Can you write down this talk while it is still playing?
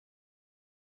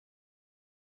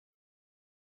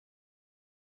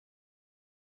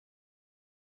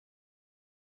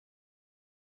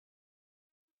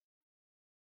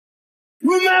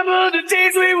Remember the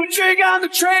days we would drink on the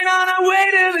train on our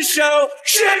way to the show.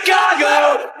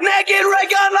 Chicago, naked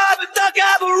record live at the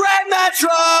Cabaret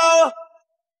Metro.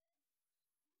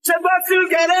 $10 to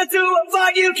get into a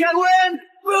fight you can win.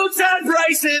 Boots and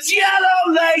braces,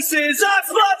 yellow laces,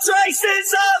 Oxford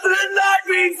traces of the night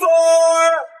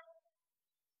before.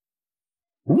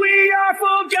 We are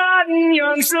forgotten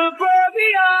young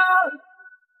suburbia,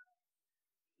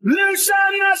 loose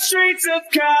on the streets of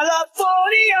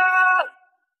California.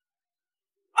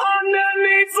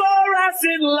 Underneath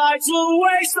fluorescent lights, we'll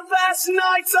waste the best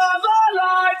nights of our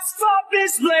lives. Fuck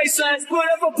this place, let's put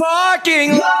up a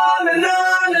parking lot. Na na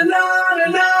na na na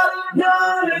na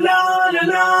na na na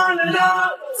na na na.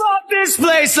 Fuck this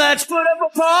place, let's put up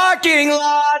a parking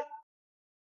lot.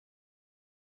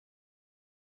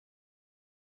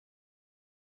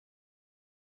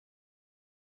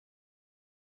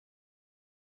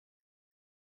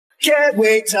 Can't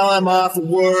wait till I'm off of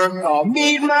work. I'll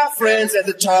meet my friends at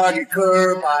the Target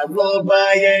curb. I rolled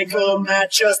my ankle,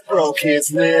 Matt just broke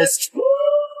his wrist.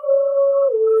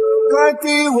 Crank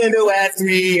the window at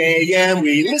 3 a.m.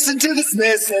 We listen to the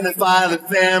Smiths and the Violent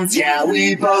Femmes. Yeah,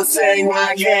 we both sang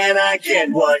Why Can't I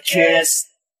Get One Kiss?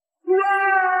 We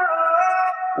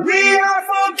are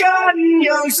forgotten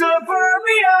young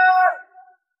suburbia,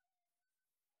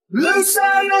 loose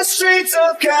on the streets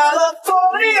of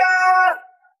California.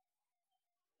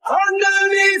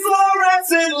 Underneath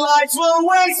fluorescent lights, we'll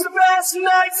waste the best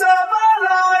nights of our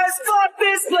lives. Fuck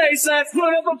this place, let's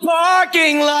put up a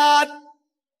parking lot.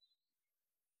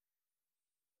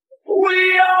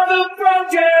 We are the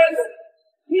broken,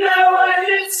 no end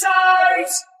in sight.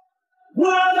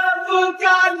 We're the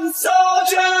forgotten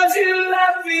soldiers you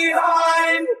left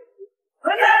behind.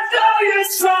 And that's no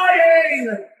use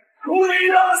trying,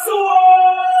 we lost the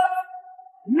war.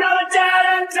 Now dead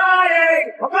and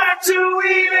dying, back to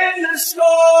even the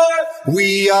score.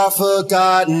 We are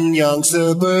forgotten young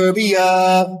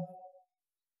suburbia,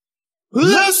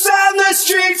 loose on the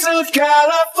streets of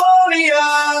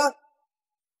California.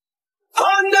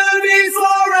 Underneath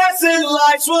fluorescent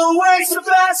lights, we'll waste the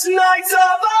best nights of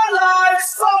our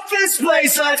lives. Fuck this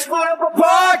place, let's put up a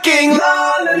parking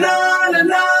lot. Na na na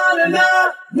na na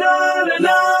na na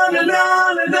na na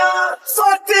na na na.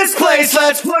 Fuck this place,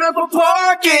 let's put up a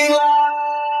parking lot.